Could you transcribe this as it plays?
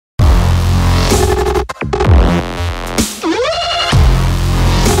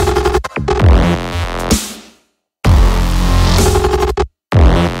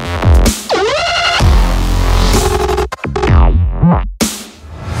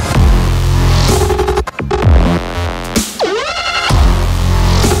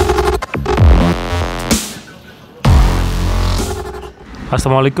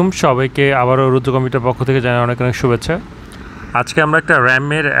আসসালামু আলাইকুম সবাইকে আবারও রুদ্র কম্পিউটার পক্ষ থেকে জানাই অনেক অনেক শুভেচ্ছা। আজকে আমরা একটা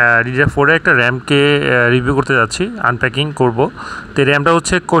র্যামের DDR4 এর একটা র্যামকে রিভিউ করতে যাচ্ছি, আনপ্যাকিং করব। তো এই র্যামটা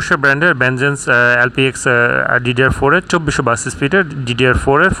হচ্ছে Corsair ব্র্যান্ডের Benzen's LPX DDR4 এর 2422 স্পিডের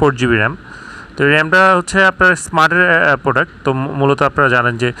DDR4 এর 4GB র্যাম। তো এই র্যামটা হচ্ছে আপনার স্মার্টের প্রোডাক্ট। তো মূলত আপনারা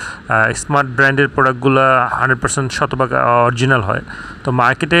জানেন যে স্মার্ট ব্র্যান্ডের প্রোডাক্টগুলো 100% শতভাগ অরিজিনাল হয়। তো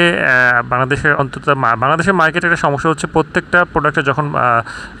মার্কেটে বাংলাদেশের মার্কেটে একটা সমস্যা হচ্ছে, প্রত্যেকটা প্রোডাক্টে যখন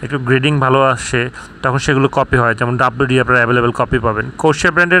একটু গ্রেডিং ভালো আসে তখন সেগুলো কপি হয়। যেমন WD আপনারা অ্যাভেলেবেল কপি পাবেন।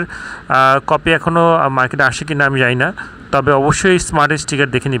 Corsair ব্র্যান্ডের কপি এখনও মার্কেটে আসে কি না আমি জানি না, তবে অবশ্যই স্মার্ট স্টিকার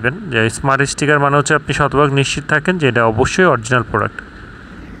দেখে নেবেন। যে স্মার্ট স্টিকার মানে হচ্ছে আপনি শতভাগ নিশ্চিত থাকেন যে এটা অবশ্যই অরিজিনাল প্রোডাক্ট।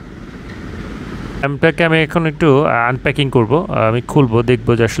 র্যামটাকে আমি এখন একটু আনপ্যাকিং করব, আমি খুলবো,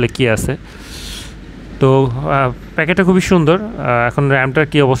 দেখবো যে আসলে কী আছে। তো প্যাকেটটা খুবই সুন্দর। এখন র্যামটার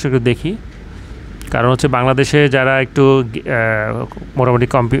কী অবস্থা একটু দেখি, কারণ হচ্ছে বাংলাদেশে যারা একটু মোটামুটি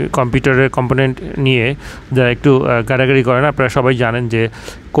কম্পিউটারের কম্পোনেন্ট নিয়ে যারা একটু গাড়াগাড়ি করেন, আপনারা সবাই জানেন যে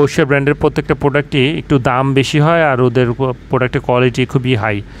Corsair ব্র্যান্ডের প্রত্যেকটা প্রোডাক্টই একটু দাম বেশি হয় আর ওদের প্রোডাক্টের কোয়ালিটি খুবই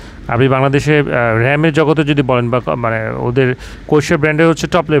হাই। আপনি বাংলাদেশে র্যামের জগতে যদি বলেন বা মানে ওদের Corsair ব্র্যান্ডের হচ্ছে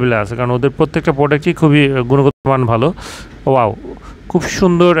টপ লেভেলে আছে, কারণ ওদের প্রত্যেকটা প্রোডাক্টই খুবই গুণগত মান ভালো। ওয়াও, খুব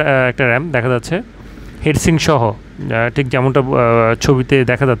সুন্দর একটা র্যাম দেখা যাচ্ছে, হেডসিং সহ, ঠিক যেমনটা ছবিতে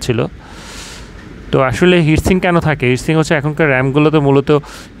দেখা যাচ্ছিলো। তো আসলে হিটসিং কেন থাকে? হিটসিং হচ্ছে এখনকার র্যামগুলোতে মূলত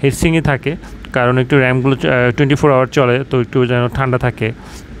হিটসিংই থাকে, কারণ একটু র্যামগুলো 24 আওয়ার চলে, তো একটু যেন ঠান্ডা থাকে,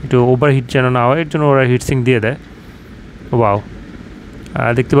 একটু ওভারহিট যেন না হয়, এর জন্য ওরা হিটসিং দিয়ে দেয়। ওয়াও,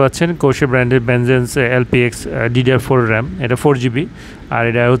 দেখতে পাচ্ছেন Corsair ব্র্যান্ডের Benzen's LPX DDR4 র্যাম, এটা 4GB আর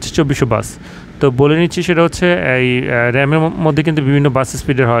এটা হচ্ছে 2422। তো বলে নিচ্ছি, সেটা হচ্ছে এই র্যামের মধ্যে কিন্তু বিভিন্ন বাস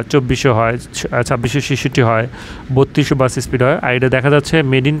স্পিডের হয়, 2400 হয়, 2666 হয়, 3200 বাস স্পিড হয়। আর এটা দেখা যাচ্ছে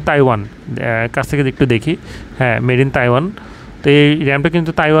মেড ইন তাইওয়ান। কাছ থেকে একটু দেখি, হ্যাঁ, মেড ইন তাইওয়ান। তো এই র্যামটা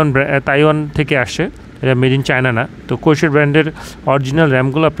কিন্তু তাইওয়ান থেকে আসছে, এটা মেড ইন চায়না না। তো Corsair ব্র্যান্ডের অরিজিনাল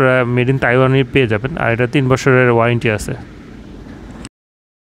র্যামগুলো আপনারা মেড ইন তাইওয়ানই পেয়ে যাবেন, আর এটা 3 বছরের ওয়ারেন্টি আছে।